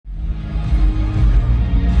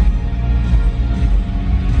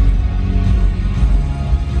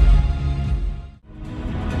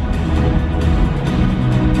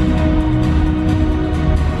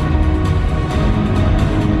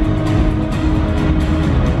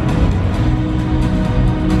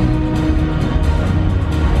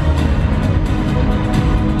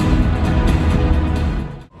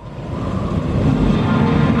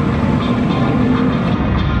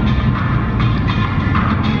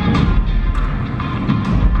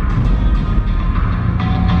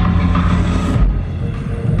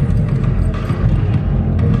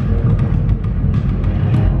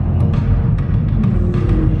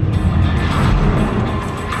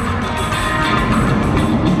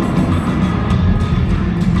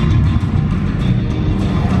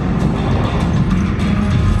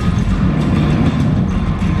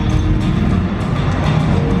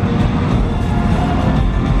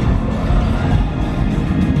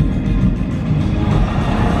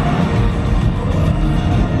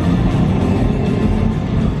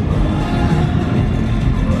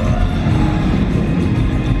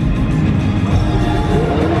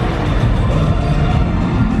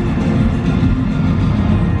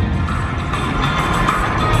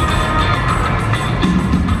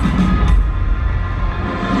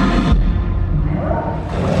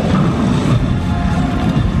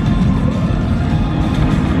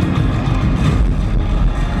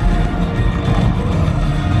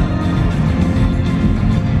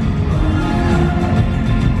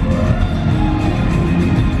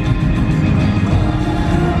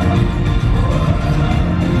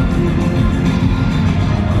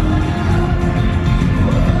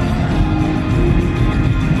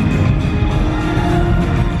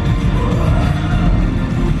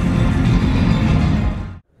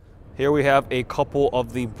have a couple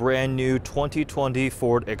of the brand new 2020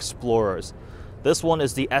 Ford Explorers. This one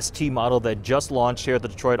is the ST model that just launched here at the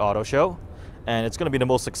Detroit Auto Show, and it's going to be the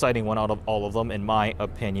most exciting one out of all of them, in my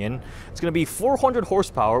opinion. It's going to be 400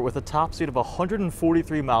 horsepower with a top speed of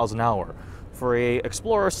 143 miles an hour for a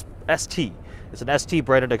Explorer ST. It's an ST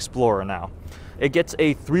branded Explorer now. It gets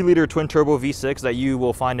a 3-liter twin-turbo V6 that you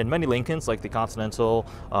will find in many Lincolns, like the Continental.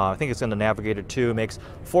 I think it's in the Navigator too. It makes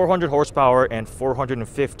 400 horsepower and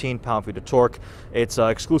 415 pound-feet of torque. It's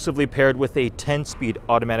exclusively paired with a 10-speed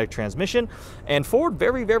automatic transmission. And Ford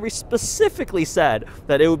very, very specifically said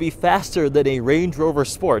that it would be faster than a Range Rover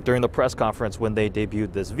Sport during the press conference when they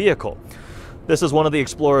debuted this vehicle. This is one of the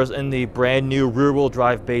Explorers in the brand new rear-wheel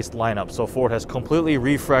drive based lineup. So Ford has completely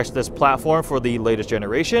refreshed this platform for the latest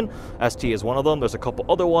generation. ST is one of them. There's a couple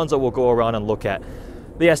other ones that we'll go around and look at.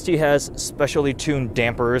 The ST has specially tuned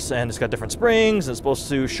dampers, and it's got different springs. It's supposed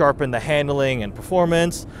to sharpen the handling and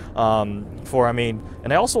performance. And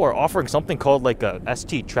they also are offering something called like a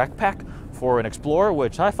ST Track Pack for an Explorer,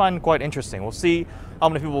 which I find quite interesting. We'll see how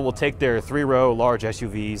many people will take their 3-row large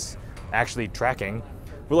SUVs actually tracking.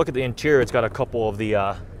 If we look at the interior, it's got a couple of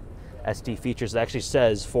the ST features. It actually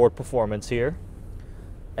says Ford Performance here.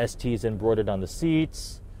 ST is embroidered on the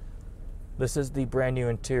seats. This is the brand new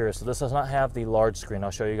interior, so this does not have the large screen.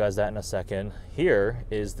 I'll show you guys that in a second. Here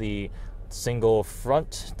is the single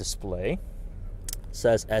front display. It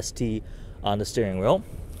says ST on the steering wheel.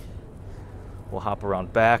 We'll hop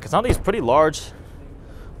around back. It's on these pretty large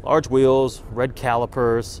wheels, red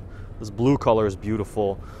calipers. This blue color is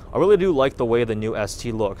beautiful. I really do like the way the new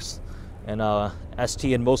ST looks. And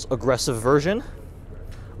ST in most aggressive version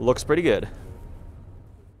looks pretty good.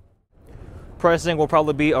 Pricing will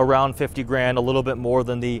probably be around 50 grand, a little bit more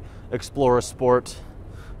than the Explorer Sport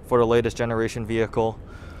for the latest generation vehicle.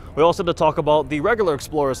 We also had to talk about the regular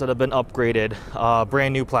Explorers that have been upgraded.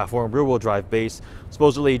 Brand new platform, rear-wheel drive base,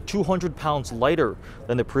 supposedly 200 pounds lighter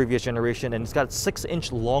than the previous generation, and it's got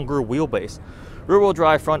 6-inch longer wheelbase. Rear-wheel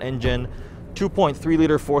drive front engine,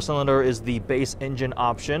 2.3-liter 4-cylinder is the base engine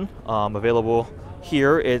option available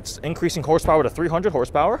here. It's increasing horsepower to 300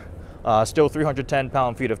 horsepower, still 310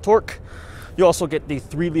 pound-feet of torque. You also get the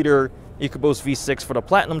 3-liter EcoBoost V6 for the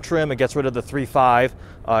Platinum trim. It gets rid of the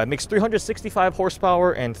 3.5. It makes 365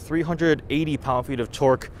 horsepower and 380 pound-feet of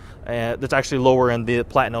torque. That's actually lower in the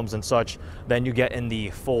Platinums and such than you get in the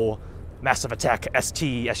full Massive Attack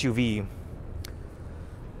ST SUV.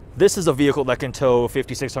 This is a vehicle that can tow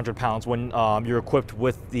 5,600 pounds when you're equipped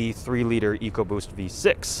with the 3-liter EcoBoost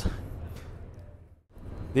V6.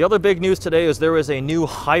 The other big news today is there is a new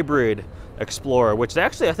hybrid Explorer, which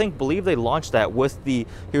actually I believe they launched that with the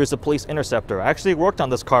Here's the Police Interceptor. I actually worked on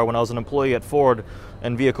this car when I was an employee at Ford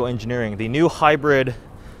in vehicle engineering. The new hybrid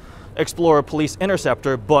Explorer Police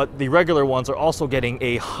Interceptor, but the regular ones are also getting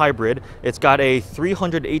a hybrid. It's got a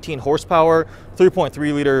 318 horsepower,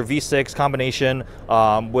 3.3-liter V6 combination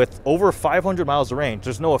with over 500 miles of range.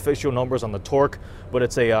 There's no official numbers on the torque, but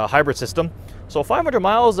it's a hybrid system. So 500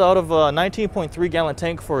 miles out of a 19.3-gallon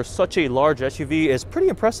tank for such a large SUV is pretty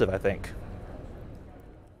impressive, I think.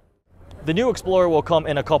 The new Explorer will come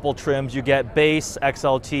in a couple trims. You get Base,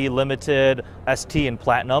 XLT, Limited, ST, and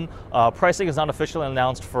Platinum. Pricing is not officially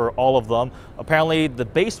announced for all of them. Apparently, the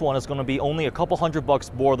base one is going to be only a couple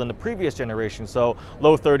 $100 more than the previous generation, so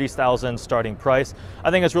low 30,000 starting price.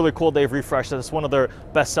 I think it's really cool they've refreshed it. It's one of their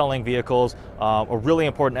best-selling vehicles, a really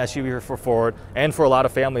important SUV for Ford and for a lot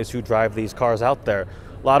of families who drive these cars out there.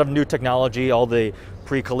 A lot of new technology, all the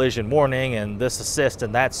pre-collision warning and this assist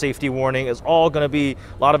and that safety warning is all going to be,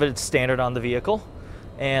 a lot of it is standard on the vehicle.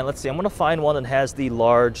 And let's see, I'm going to find one that has the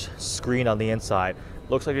large screen on the inside.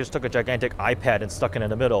 Looks like they just took a gigantic iPad and stuck it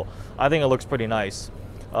in the middle. I think it looks pretty nice.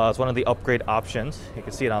 It's one of the upgrade options. You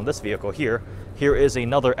can see it on this vehicle here. Here is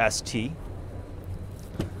another ST.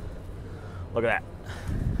 Look at that.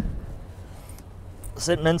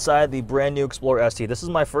 Sitting inside the brand new Explorer ST. This is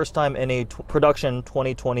my first time in a production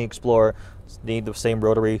 2020 Explorer. Need the same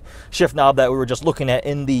rotary shift knob that we were just looking at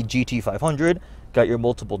in the GT500. Got your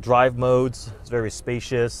multiple drive modes. It's very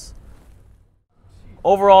spacious.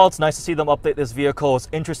 Overall, it's nice to see them update this vehicle. It's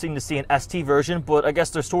interesting to see an ST version, but I guess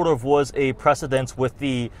there sort of was a precedence with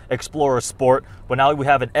the Explorer Sport. But now we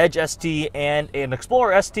have an Edge ST and an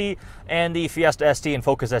Explorer ST, and the Fiesta ST and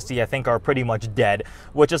Focus ST I think are pretty much dead,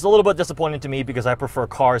 which is a little bit disappointing to me because I prefer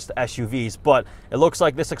cars to SUVs. But it looks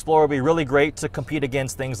like this Explorer will be really great to compete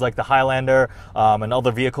against things like the Highlander and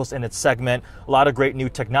other vehicles in its segment. A lot of great new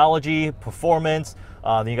technology, performance.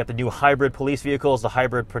 Then you got the new hybrid police vehicles, the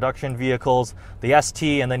hybrid production vehicles, the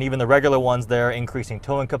ST, and then even the regular ones there, increasing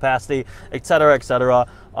towing capacity, etc., etc.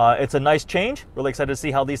 It's a nice change. Really excited to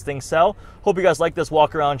see how these things sell. Hope you guys like this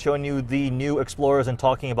walk around showing you the new Explorers and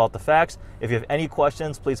talking about the facts. If you have any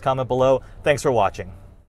questions, please comment below. Thanks for watching.